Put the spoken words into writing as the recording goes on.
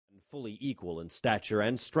fully equal in stature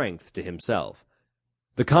and strength to himself.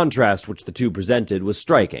 The contrast which the two presented was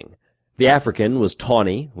striking. The African was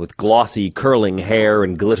tawny, with glossy, curling hair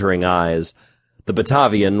and glittering eyes. The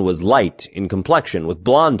Batavian was light in complexion, with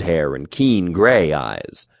blonde hair and keen gray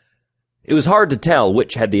eyes. It was hard to tell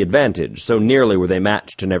which had the advantage, so nearly were they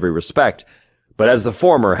matched in every respect, but as the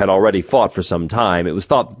former had already fought for some time, it was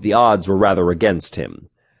thought that the odds were rather against him.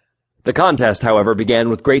 The contest, however, began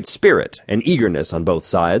with great spirit and eagerness on both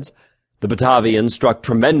sides. The Batavian struck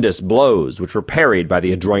tremendous blows, which were parried by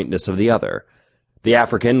the adroitness of the other. The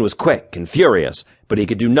African was quick and furious, but he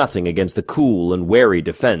could do nothing against the cool and wary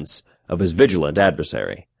defense of his vigilant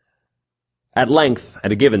adversary. At length,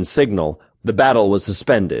 at a given signal, the battle was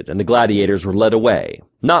suspended, and the gladiators were led away,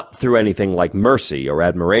 not through anything like mercy or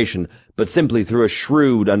admiration, but simply through a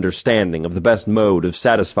shrewd understanding of the best mode of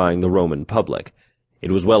satisfying the Roman public.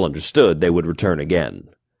 It was well understood they would return again.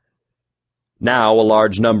 Now a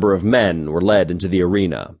large number of men were led into the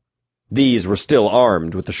arena. These were still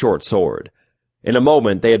armed with the short sword. In a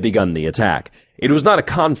moment they had begun the attack. It was not a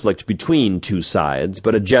conflict between two sides,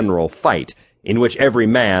 but a general fight, in which every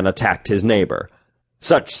man attacked his neighbor.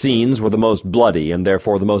 Such scenes were the most bloody and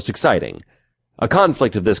therefore the most exciting. A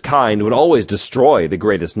conflict of this kind would always destroy the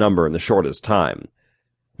greatest number in the shortest time.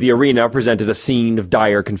 The arena presented a scene of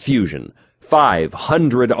dire confusion.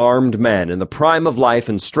 500 armed men in the prime of life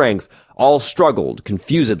and strength all struggled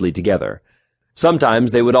confusedly together.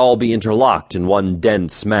 Sometimes they would all be interlocked in one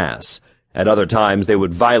dense mass. At other times they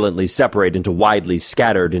would violently separate into widely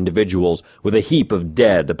scattered individuals with a heap of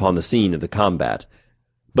dead upon the scene of the combat.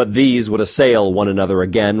 But these would assail one another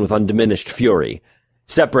again with undiminished fury.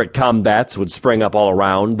 Separate combats would spring up all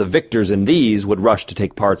around. The victors in these would rush to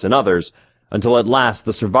take parts in others, until at last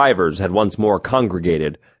the survivors had once more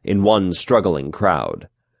congregated in one struggling crowd.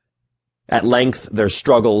 At length their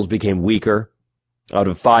struggles became weaker. Out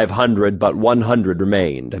of 500, but 100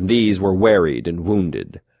 remained, and these were wearied and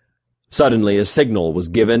wounded. Suddenly a signal was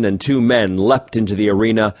given, and 2 men leapt into the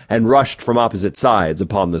arena and rushed from opposite sides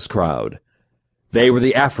upon this crowd. They were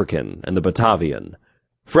the African and the Batavian.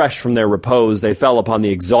 Fresh from their repose, they fell upon the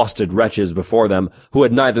exhausted wretches before them, who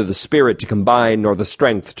had neither the spirit to combine nor the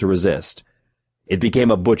strength to resist. It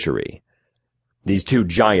became a butchery. These 2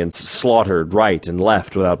 giants slaughtered right and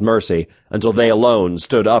left without mercy, until they alone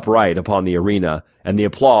stood upright upon the arena, and the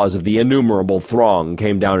applause of the innumerable throng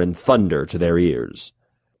came down in thunder to their ears.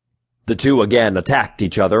 The 2 again attacked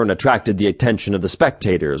each other and attracted the attention of the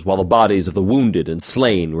spectators, while the bodies of the wounded and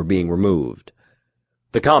slain were being removed.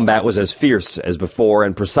 The combat was as fierce as before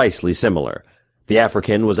and precisely similar. The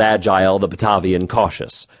African was agile, the Batavian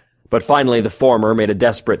cautious. But finally the former made a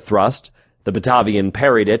desperate thrust. The Batavian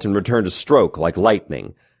parried it and returned a stroke like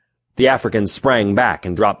lightning. The African sprang back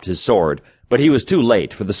and dropped his sword, but he was too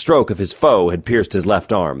late, for the stroke of his foe had pierced his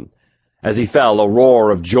left arm. As he fell, a roar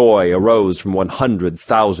of joy arose from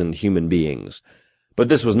 100,000 human beings. But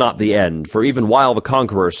this was not the end, for even while the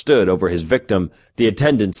conqueror stood over his victim, the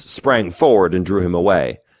attendants sprang forward and drew him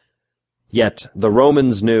away. Yet the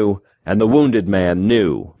Romans knew, and the wounded man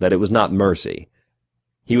knew, that it was not mercy.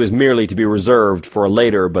 He was merely to be reserved for a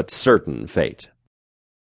later but certain fate.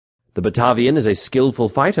 "The Batavian is a skillful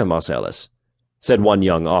fighter, Marcellus," said one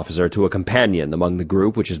young officer to a companion among the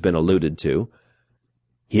group which has been alluded to.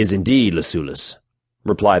 "He is indeed, Lucullus,"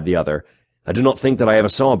 replied the other. "I do not think that I ever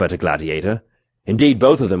saw a better gladiator. Indeed,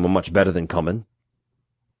 both of them were much better than common."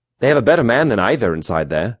 "They have a better man than either inside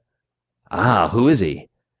there." "Ah, who is he?"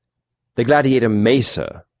 "The gladiator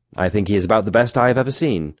Martyr. I think he is about the best I have ever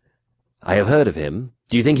seen." "I have heard of him.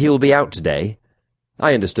 Do you think he will be out today?"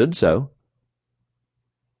 "I understood so."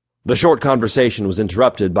 The short conversation was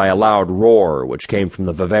interrupted by a loud roar which came from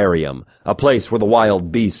the vivarium, a place where the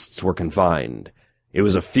wild beasts were confined. It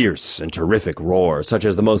was a fierce and terrific roar, such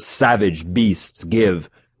as the most savage beasts give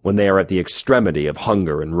when they are at the extremity of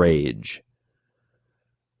hunger and rage.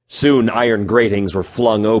 Soon iron gratings were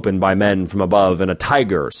flung open by men from above, and a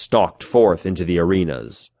tiger stalked forth into the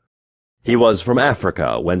arenas. He was from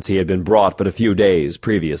Africa, whence he had been brought but a few days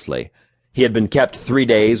previously. He had been kept 3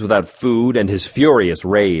 days without food, and his furious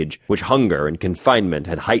rage, which hunger and confinement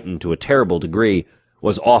had heightened to a terrible degree,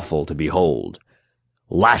 was awful to behold.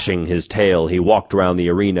 Lashing his tail, he walked round the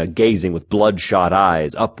arena, gazing with bloodshot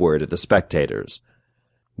eyes upward at the spectators.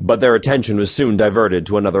 But their attention was soon diverted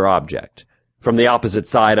to another object. From the opposite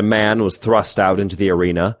side a man was thrust out into the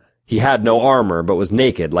arena. He had no armor, but was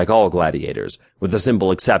naked like all gladiators, with the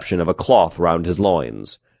simple exception of a cloth round his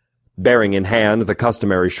loins. Bearing in hand the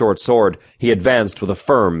customary short sword, he advanced with a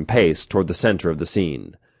firm pace toward the center of the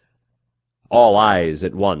scene. All eyes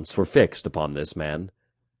at once were fixed upon this man.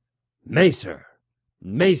 "Martyr!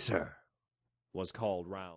 Martyr!" was called round.